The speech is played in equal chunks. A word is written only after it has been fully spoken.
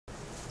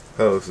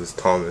Hello, this is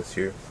Thomas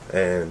here,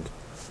 and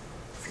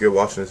if you're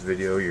watching this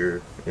video,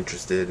 you're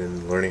interested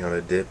in learning how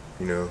to dip,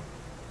 oh,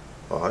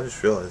 I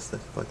just realized that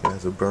fucking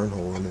has a burn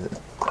hole in it.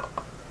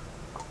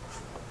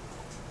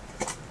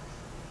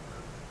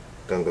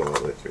 Don't go all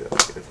the way through,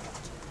 that's good.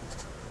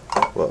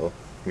 Well,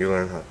 you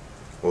learn how,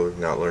 or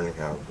not learning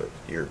how, but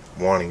you're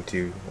wanting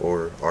to,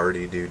 or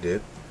already do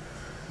dip.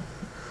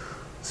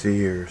 See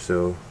here,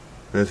 so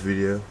in this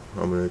video,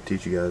 I'm going to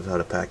teach you guys how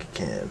to pack a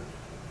can.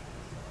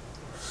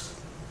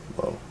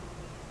 Well,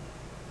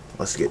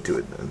 let's get to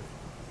it then.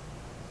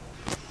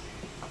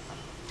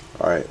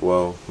 Alright,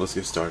 well, let's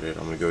get started.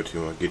 I'm going to go to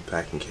my good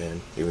packing can,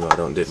 even though I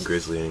don't dip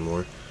Grizzly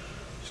anymore.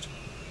 Just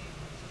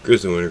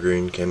Grizzly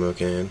Wintergreen camo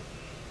can.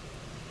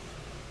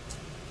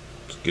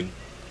 It's good,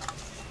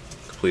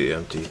 completely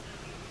empty.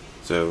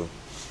 So,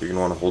 you're going to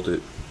want to hold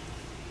it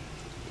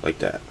like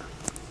that.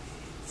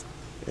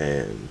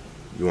 And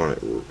you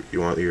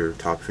want your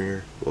top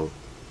finger, well,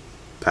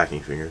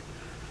 packing finger,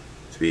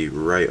 to be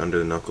right under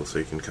the knuckle so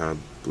you can kind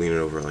of lean it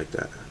over like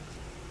that.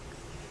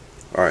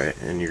 Alright,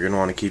 and you're going to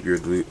want to keep your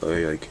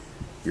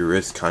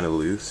wrist kind of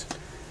loose,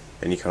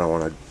 and you kind of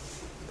want to,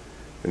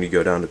 when you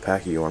go down to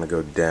pack it, you want to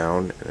go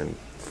down and then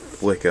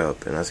flick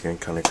up, and that's going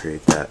to kind of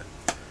create that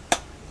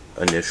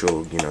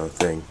initial,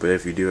 thing. But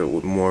if you do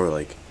it more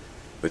like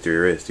with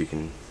your wrist, you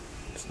can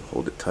just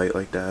hold it tight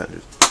like that,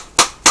 and just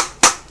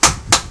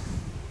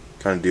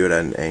kind of do it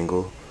at an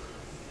angle,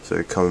 so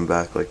you're coming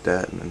back like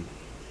that, and then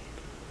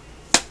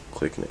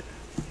clicking it.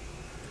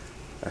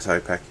 That's how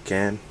you pack a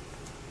can,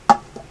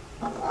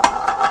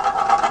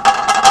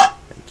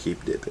 and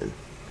keep dipping.